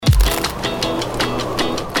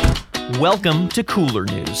Welcome to Cooler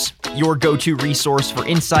News, your go-to resource for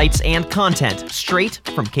insights and content straight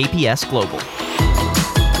from KPS Global.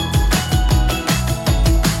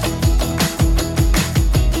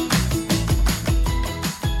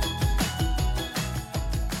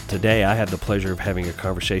 Today, I have the pleasure of having a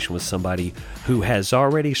conversation with somebody who has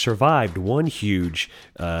already survived one huge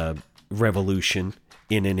revolution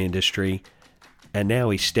in an industry, and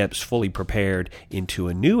now he steps fully prepared into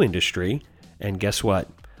a new industry, and guess what?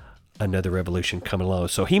 Another revolution coming along.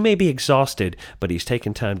 So he may be exhausted, but he's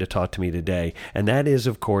taken time to talk to me today, and that is,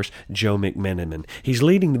 of course, Joe McMenamin. He's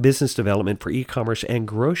leading the business development for e-commerce and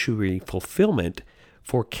grocery fulfillment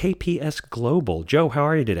for KPS Global. Joe, how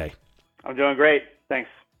are you today? I'm doing great. Thanks.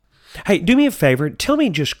 Hey, do me a favor. Tell me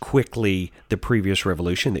just quickly the previous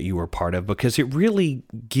revolution that you were part of, because it really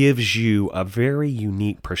gives you a very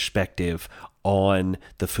unique perspective on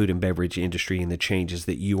the food and beverage industry and the changes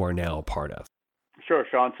that you are now a part of. Sure,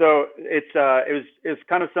 Sean. So it was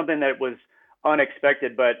kind of something that was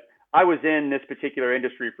unexpected, but I was in this particular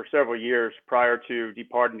industry for several years prior to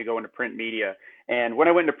departing to go into print media. And when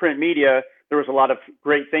I went into print media, there was a lot of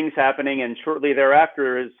great things happening, and shortly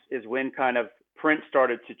thereafter is when kind of print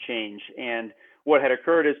started to change. And what had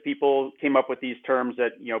occurred is people came up with these terms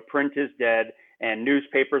that, print is dead and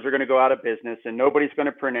newspapers are going to go out of business and nobody's going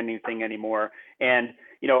to print anything anymore. And,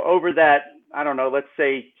 over that, I don't know, let's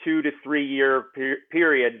say 2 to 3 year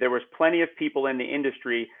period, there was plenty of people in the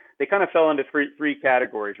industry. They kind of fell into three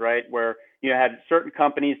categories, right? Where you had certain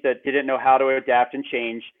companies that didn't know how to adapt and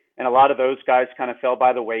change, and a lot of those guys kind of fell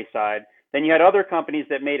by the wayside. Then you had other companies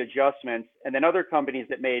that made adjustments, and then other companies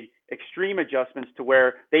that made extreme adjustments to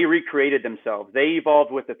where they recreated themselves. They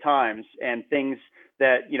evolved with the times, and things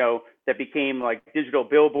that, that became like digital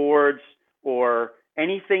billboards or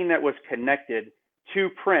anything that was connected to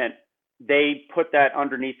print, they put that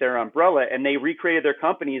underneath their umbrella and they recreated their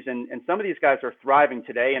companies. And some of these guys are thriving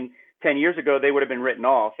today. And 10 years ago, they would have been written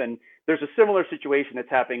off. And there's a similar situation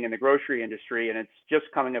that's happening in the grocery industry, and it's just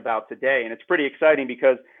coming about today. And it's pretty exciting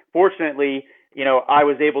because fortunately, I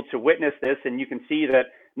was able to witness this, and you can see that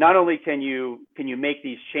not only can you make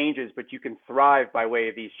these changes, but you can thrive by way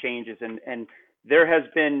of these changes. And there has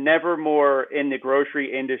been never more in the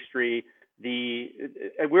grocery industry.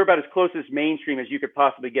 We're about as close as mainstream as you could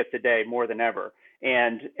possibly get today, more than ever.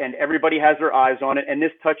 And everybody has their eyes on it. And this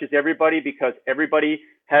touches everybody because everybody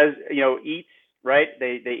has, eats, right?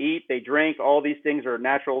 They eat, they drink, all these things are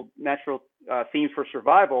natural themes for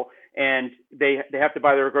survival. And they have to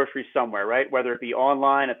buy their groceries somewhere, right? Whether it be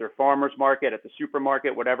online, at their farmer's market, at the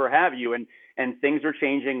supermarket, whatever have you. And things are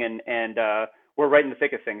changing, and we're right in the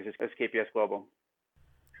thick of things as KPS Global.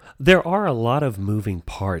 There are a lot of moving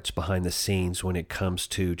parts behind the scenes when it comes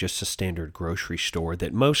to just a standard grocery store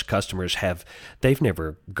that most customers they've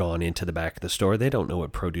never gone into the back of the store. They don't know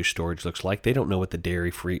what produce storage looks like. They don't know what the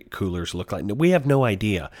dairy-free coolers look like. We have no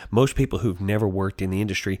idea. Most people who've never worked in the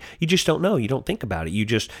industry, you just don't know. You don't think about it.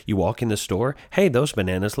 You walk in the store, hey, those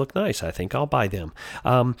bananas look nice. I think I'll buy them.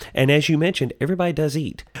 And as you mentioned, everybody does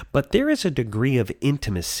eat. But there is a degree of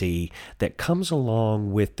intimacy that comes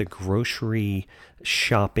along with the grocery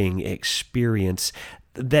shopping experience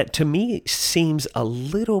that to me seems a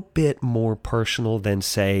little bit more personal than,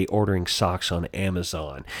 say, ordering socks on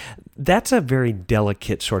Amazon. That's a very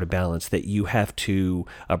delicate sort of balance that you have to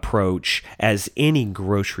approach as any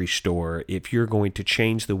grocery store if you're going to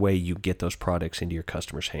change the way you get those products into your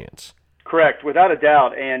customers' hands. Correct, without a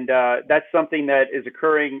doubt. And that's something that is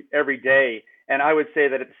occurring every day. And I would say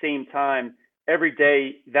that at the same time, every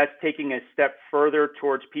day that's taking a step further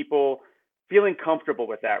towards people feeling comfortable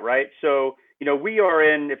with that, right? So, we are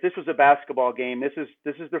if this was a basketball game, this is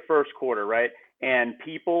the first quarter, right? And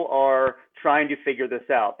people are trying to figure this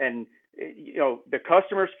out. And, the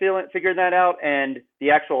customers figuring that out, and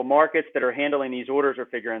the actual markets that are handling these orders are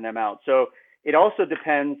figuring them out. So it also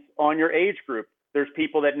depends on your age group. There's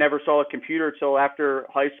people that never saw a computer till after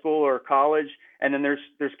high school or college. And then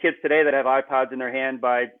there's kids today that have iPods in their hand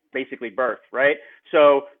by basically birth, right?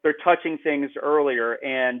 So they're touching things earlier.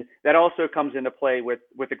 And that also comes into play with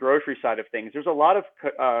the grocery side of things. There's a lot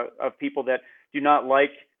of people that do not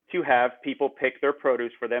like to have people pick their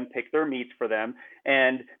produce for them, pick their meats for them.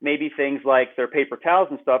 And maybe things like their paper towels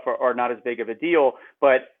and stuff are not as big of a deal.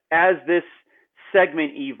 But as this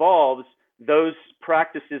segment evolves, those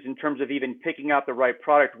practices in terms of even picking out the right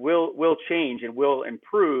product will change and will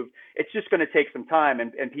improve. It's just going to take some time,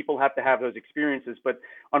 and people have to have those experiences. But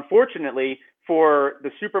unfortunately, for the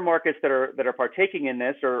supermarkets that are partaking in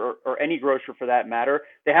this, or any grocer for that matter,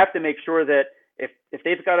 they have to make sure that if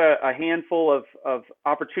they've got a handful of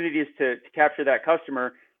opportunities to capture that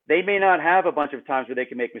customer, they may not have a bunch of times where they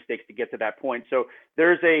can make mistakes to get to that point. So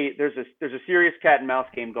there's a serious cat and mouse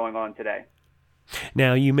game going on today.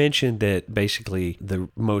 Now, you mentioned that basically the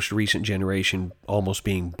most recent generation almost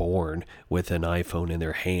being born with an iPhone in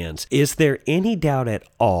their hands. Is there any doubt at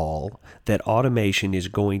all that automation is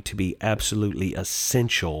going to be absolutely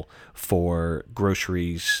essential for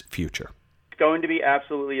groceries' future? It's going to be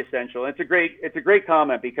absolutely essential. And it's a great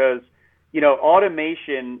comment because,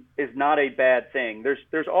 automation is not a bad thing.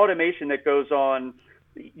 There's automation that goes on.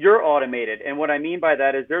 You're automated. And what I mean by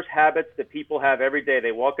that is there's habits that people have every day.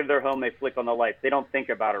 They walk into their home, they flick on the lights. They don't think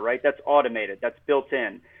about it, right? That's automated. That's built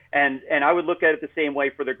in. And I would look at it the same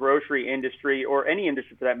way for the grocery industry or any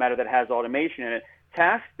industry for that matter that has automation in it.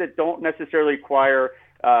 Tasks that don't necessarily require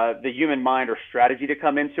the human mind or strategy to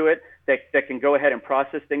come into it, that can go ahead and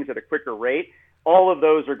process things at a quicker rate, all of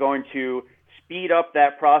those are going to speed up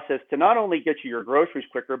that process to not only get you your groceries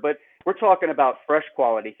quicker, but we're talking about fresh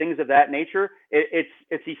quality, things of that nature. It's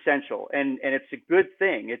essential, and it's a good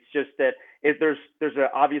thing. It's just that there's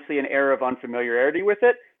obviously an air of unfamiliarity with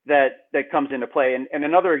it that comes into play. And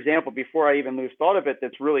another example, before I even lose thought of it,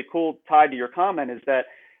 that's really cool tied to your comment is that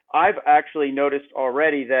I've actually noticed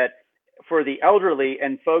already that for the elderly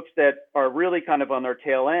and folks that are really kind of on their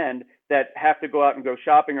tail end that have to go out and go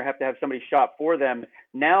shopping or have to have somebody shop for them,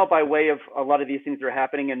 now by way of a lot of these things that are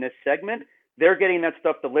happening in this segment, they're getting that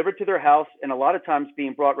stuff delivered to their house and a lot of times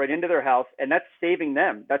being brought right into their house, and that's saving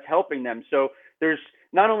them. That's helping them. So there's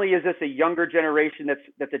not only is this a younger generation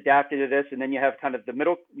that's adapted to this, and then you have kind of the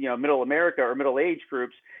middle America or middle age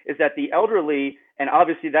groups, is that the elderly, and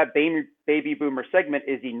obviously that baby boomer segment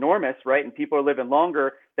is enormous, right? And people are living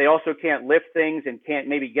longer. They also can't lift things and can't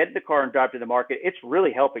maybe get in the car and drive to the market. It's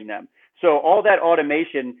really helping them. So all that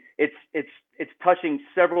automation, it's touching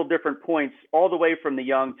several different points, all the way from the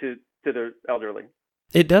young to the elderly.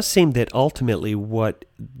 It does seem that ultimately what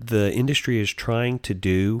the industry is trying to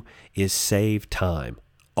do is save time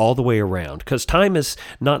all the way around, because time is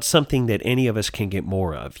not something that any of us can get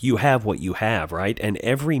more of. You have what you have, right? And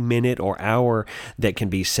every minute or hour that can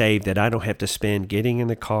be saved that I don't have to spend getting in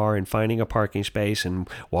the car and finding a parking space and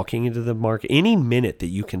walking into the market, any minute that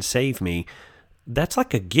you can save me, that's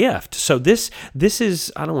like a gift. So this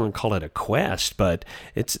is, I don't want to call it a quest, but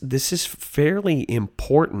this is fairly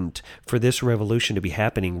important for this revolution to be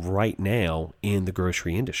happening right now in the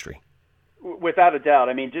grocery industry. Without a doubt.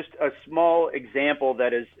 I mean, just a small example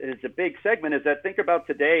that is a big segment is that think about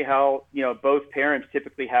today how, both parents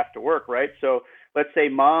typically have to work, right? So let's say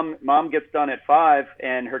mom gets done at 5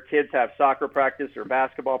 and her kids have soccer practice or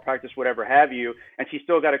basketball practice, whatever have you, and she's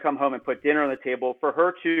still got to come home and put dinner on the table. For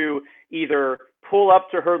her to either pull up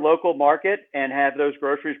to her local market and have those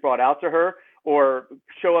groceries brought out to her, or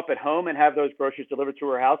show up at home and have those groceries delivered to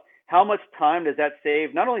her house, how much time does that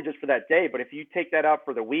save, not only just for that day, but if you take that out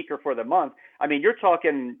for the week or for the month, I mean, you're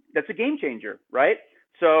talking, that's a game changer, right?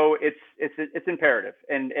 So it's imperative,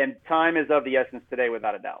 and time is of the essence today,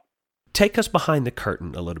 without a doubt. Take us behind the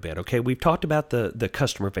curtain a little bit, okay? We've talked about the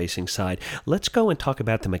customer-facing side. Let's go and talk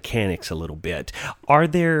about the mechanics a little bit. Are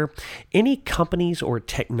there any companies or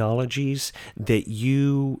technologies that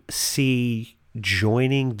you see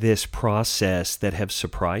joining this process that have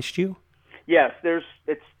surprised you? Yes,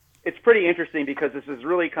 it's pretty interesting because this is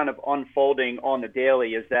really kind of unfolding on the daily,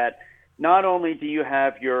 is that not only do you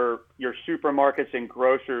have your supermarkets and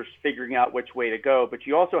grocers figuring out which way to go, but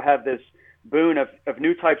you also have this boon of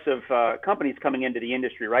new types of companies coming into the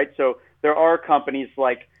industry, right? So there are companies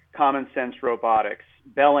like Common Sense Robotics,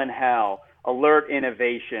 Bell & Howell, Alert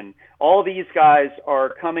Innovation. All these guys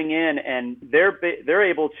are coming in and they're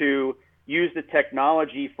able to use the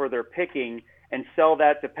technology for their picking and sell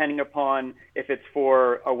that depending upon if it's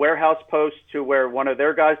for a warehouse post to where one of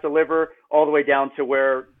their guys deliver, all the way down to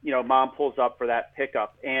where, mom pulls up for that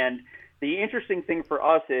pickup. And the interesting thing for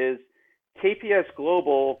us is KPS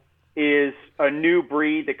Global is a new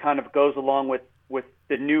breed that kind of goes along with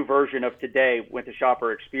the new version of today with the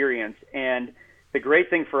shopper experience. And the great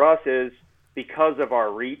thing for us is because of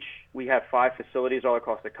our reach, we have 5 facilities all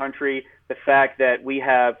across the country. The fact that we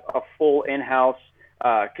have a full in-house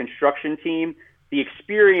construction team, the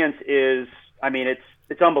experience is, I mean,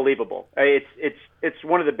 it's unbelievable. It's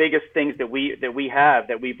one of the biggest things that we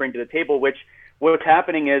bring to the table. Which what's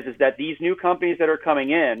happening is that these new companies that are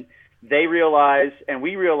coming in, they realize, and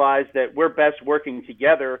we realize, that we're best working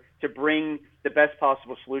together to bring the best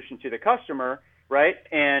possible solution to the customer, right?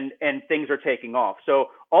 And things are taking off. So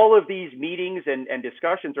all of these meetings and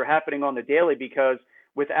discussions are happening on the daily, because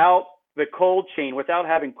without the cold chain, without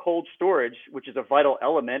having cold storage, which is a vital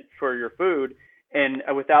element for your food, and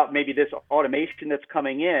without maybe this automation that's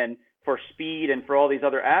coming in for speed and for all these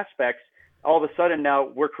other aspects, all of a sudden now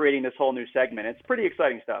we're creating this whole new segment. It's pretty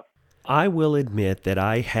exciting stuff. I will admit that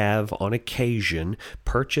I have, on occasion,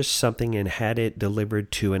 purchased something and had it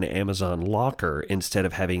delivered to an Amazon locker instead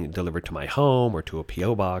of having it delivered to my home or to a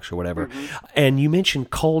P.O. box or whatever. And you mentioned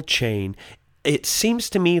cold chain. It seems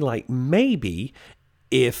to me like maybe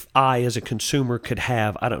if I, as a consumer, could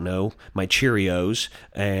have, I don't know, my Cheerios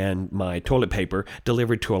and my toilet paper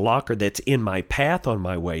delivered to a locker that's in my path on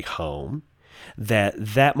my way home,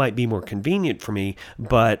 that might be more convenient for me,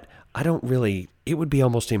 but I don't really, it would be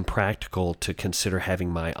almost impractical to consider having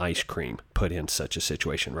my ice cream put in such a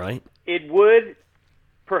situation, right? It would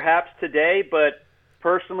perhaps today, but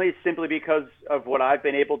personally, simply because of what I've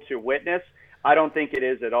been able to witness, I don't think it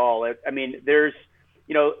is at all. I mean, there's,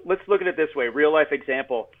 let's look at it this way, real life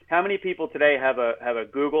example. How many people today have a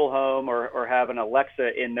Google Home or have an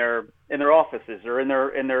Alexa in their offices or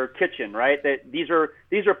in their kitchen, right? That these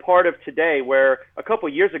are part of today, where a couple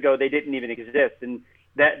of years ago they didn't even exist. And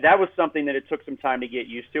that was something that it took some time to get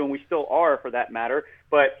used to, and we still are for that matter.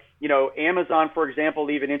 But, Amazon, for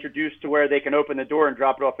example, even introduced to where they can open the door and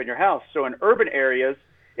drop it off in your house. So in urban areas,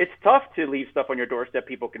 it's tough to leave stuff on your doorstep.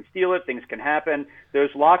 People can steal it. Things can happen. Those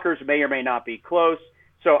lockers may or may not be close.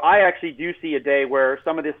 So I actually do see a day where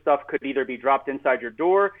some of this stuff could either be dropped inside your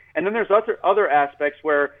door, and then there's other aspects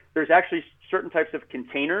where there's actually certain types of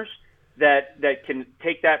containers that can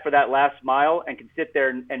take that for that last mile and can sit there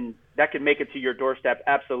and that can make it to your doorstep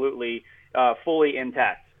absolutely fully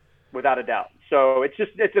intact, without a doubt. So it's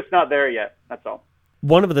just not there yet. That's all.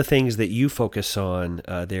 One of the things that you focus on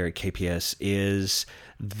there at KPS is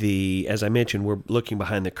as I mentioned, we're looking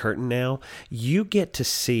behind the curtain now. You get to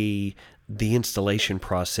see the installation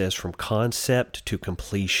process from concept to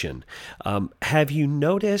completion. Have you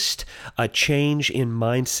noticed a change in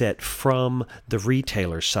mindset from the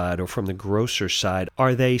retailer side or from the grocer side?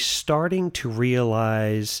 Are they starting to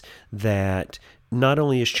realize that not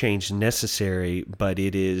only is change necessary, but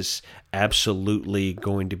it is absolutely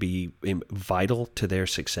going to be vital to their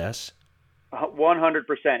success? 100%.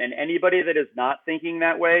 And anybody that is not thinking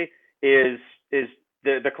that way is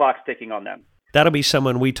the clock's ticking on them. That'll be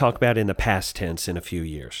someone we talk about in the past tense in a few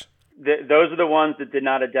years. Those are the ones that did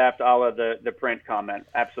not adapt a la the print comment.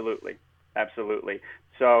 Absolutely.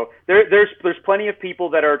 So there's plenty of people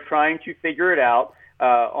that are trying to figure it out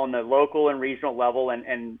on the local and regional level.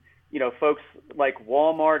 And folks like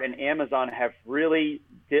Walmart and Amazon have really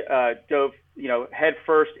dove head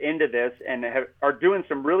first into this and are doing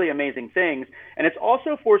some really amazing things. And it's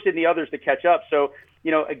also forcing the others to catch up. So,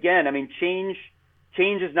 again, I mean, change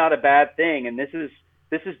is not a bad thing, and this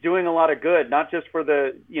is doing a lot of good, not just for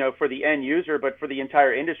the for the end user, but for the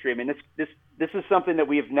entire industry. I mean, this is something that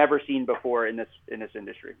we have never seen before in this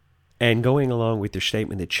industry. And going along with your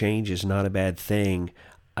statement that change is not a bad thing,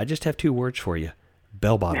 I just have two words for you: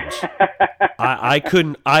 bell bottoms. I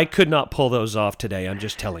could not pull those off today. I'm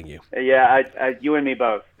just telling you. Yeah, you and me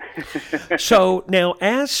both. So now,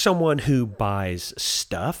 as someone who buys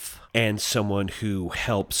stuff and someone who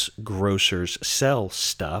helps grocers sell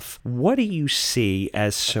stuff, what do you see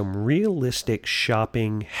as some realistic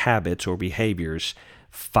shopping habits or behaviors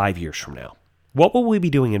 5 years from now? What will we be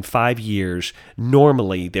doing in 5 years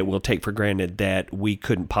normally that we'll take for granted that we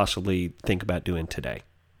couldn't possibly think about doing today?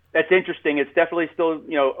 That's interesting. It's definitely still,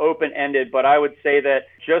 open-ended, but I would say that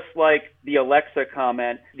just like the Alexa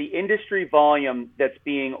comment, the industry volume that's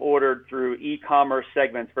being ordered through e-commerce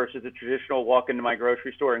segments versus the traditional walk into my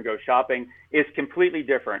grocery store and go shopping is completely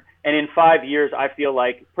different. And in 5 years, I feel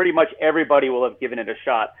like pretty much everybody will have given it a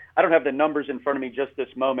shot. I don't have the numbers in front of me just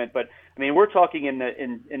this moment, but I mean, we're talking in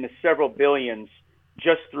the several billions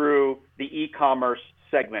just through the e-commerce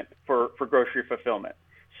segment for grocery fulfillment.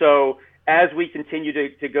 So as we continue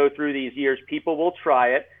to go through these years, people will try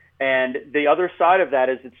it. And the other side of that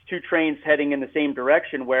is it's two trains heading in the same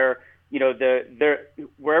direction where,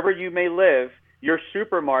 wherever you may live, your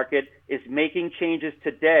supermarket is making changes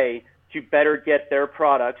today to better get their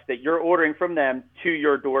products that you're ordering from them to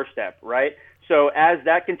your doorstep, right? So as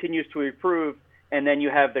that continues to improve, and then you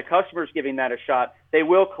have the customers giving that a shot, they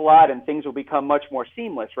will collide and things will become much more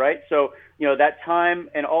seamless, right? So, that time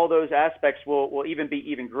and all those aspects will even be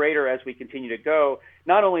even greater as we continue to go.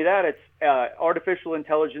 Not only that, it's artificial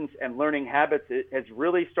intelligence and learning habits has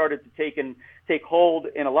really started to take hold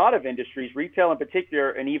in a lot of industries, retail in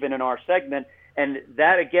particular, and even in our segment. And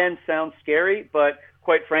that, again, sounds scary, but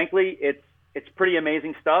quite frankly, it's pretty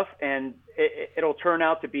amazing stuff, and it'll turn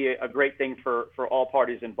out to be a great thing for all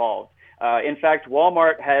parties involved. In fact,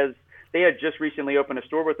 Walmart they had just recently opened a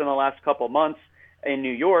store within the last couple of months in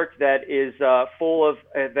New York that is full of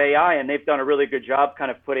AI, and they've done a really good job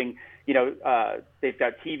kind of putting, they've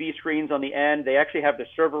got TV screens on the end. They actually have the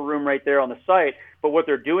server room right there on the site. But what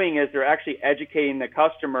they're doing is they're actually educating the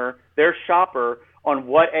customer, their shopper, on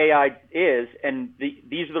what AI is, and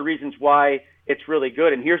these are the reasons why it's really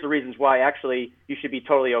good, and here's the reasons why actually you should be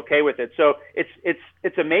totally okay with it. So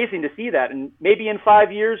it's amazing to see that, and maybe in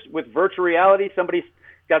 5 years with virtual reality, somebody's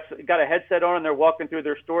got a headset on and they're walking through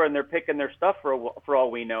their store and they're picking their stuff for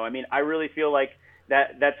all we know. I mean, I really feel like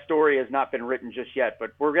that story has not been written just yet,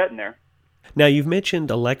 but we're getting there. Now, you've mentioned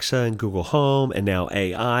Alexa and Google Home and now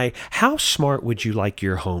AI. How smart would you like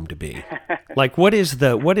your home to be? Like, what is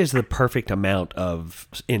the perfect amount of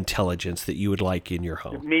intelligence that you would like in your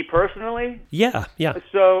home? Me personally? Yeah.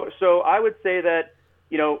 So I would say that,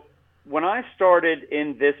 when I started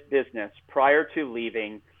in this business prior to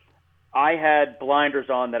leaving, I had blinders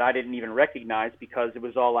on that I didn't even recognize because it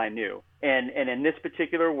was all I knew. And in this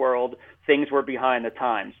particular world, things were behind the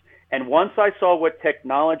times. And once I saw what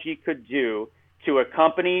technology could do to a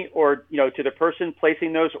company or, to the person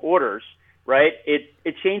placing those orders, right,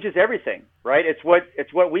 it changes everything, right? It's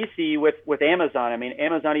what we see with Amazon. I mean,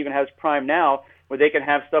 Amazon even has Prime now where they can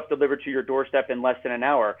have stuff delivered to your doorstep in less than an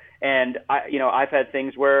hour. And I've had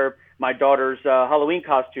things where my daughter's Halloween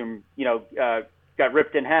costume, got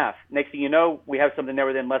ripped in half. Next thing you know, we have something there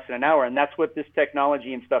within less than an hour. And that's what this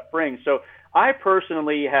technology and stuff brings. So I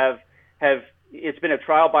personally have it's been a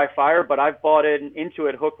trial by fire, but I've bought into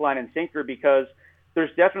it hook, line, and sinker because there's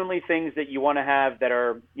definitely things that you want to have that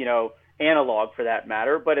are, analog for that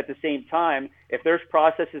matter. But at the same time, if there's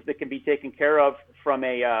processes that can be taken care of from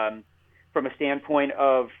a standpoint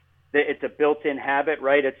of that it's a built-in habit,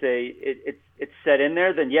 right? It's set in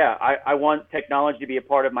there. Then yeah, I want technology to be a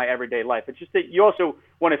part of my everyday life. It's just that you also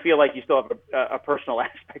want to feel like you still have a personal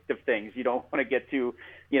aspect of things. You don't want to get too,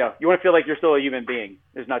 you want to feel like you're still a human being.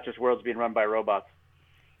 There's not just worlds being run by robots.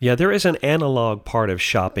 Yeah, there is an analog part of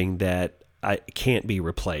shopping that can't be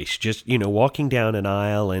replaced. Just, walking down an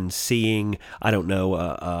aisle and seeing, I don't know,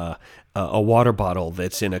 a water bottle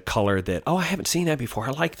that's in a color that, I haven't seen that before.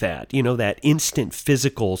 I like that. That instant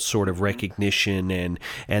physical sort of recognition and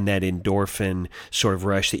that endorphin sort of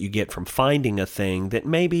rush that you get from finding a thing that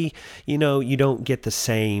maybe, you don't get the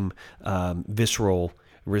same visceral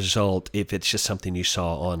result if it's just something you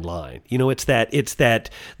saw online. It's that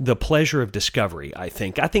the pleasure of discovery, I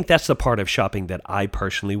think. I think that's the part of shopping that I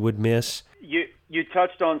personally would miss. You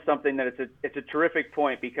touched on something that it's a terrific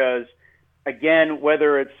point because, again,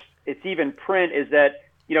 whether it's even print, is that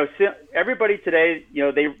everybody today,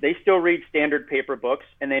 they still read standard paper books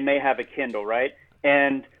and they may have a Kindle, right?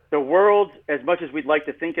 And the world, as much as we'd like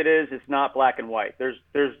to think it is, it's not black and white. There's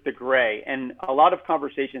the gray, and a lot of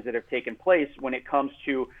conversations that have taken place when it comes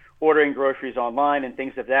to ordering groceries online and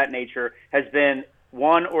things of that nature has been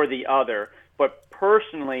one or the other. But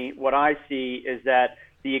personally, what I see is that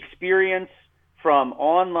the experience from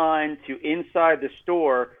online to inside the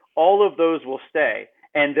store, all of those will stay.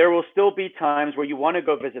 And there will still be times where you want to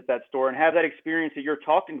go visit that store and have that experience that you're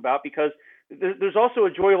talking about because there's also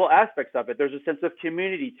enjoyable aspects of it. There's a sense of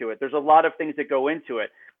community to it. There's a lot of things that go into it.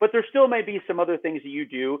 But there still may be some other things that you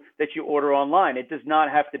do that you order online. It does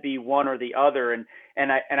not have to be one or the other. And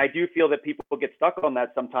I do feel that people get stuck on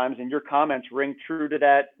that sometimes. And your comments ring true to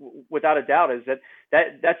that without a doubt, is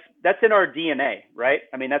that's in our DNA, right?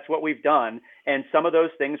 I mean, that's what we've done. And some of those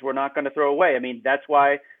things we're not going to throw away. I mean, that's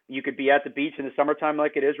why you could be at the beach in the summertime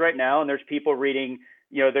like it is right now, and there's people reading,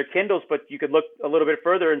 their Kindles, but you could look a little bit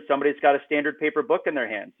further and somebody's got a standard paper book in their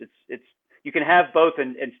hands. It's you can have both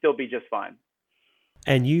and still be just fine.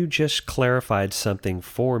 And you just clarified something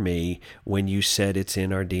for me when you said it's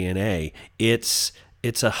in our DNA. It's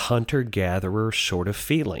a hunter-gatherer sort of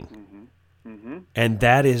feeling. Mm-hmm. And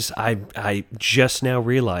that is, I just now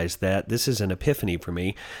realized that this is an epiphany for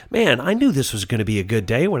me. Man, I knew this was going to be a good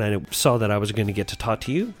day when I saw that I was going to get to talk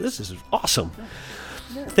to you. This is awesome.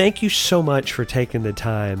 Thank you so much for taking the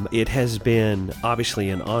time. It has been obviously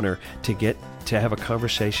an honor to get to have a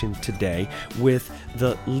conversation today with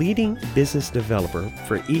the leading business developer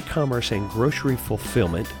for e-commerce and grocery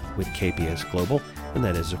fulfillment with KPS Global. And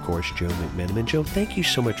that is, of course, Joe McMenamin. Joe, thank you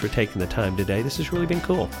so much for taking the time today. This has really been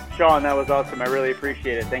cool. Sean, that was awesome. I really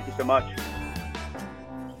appreciate it. Thank you so much.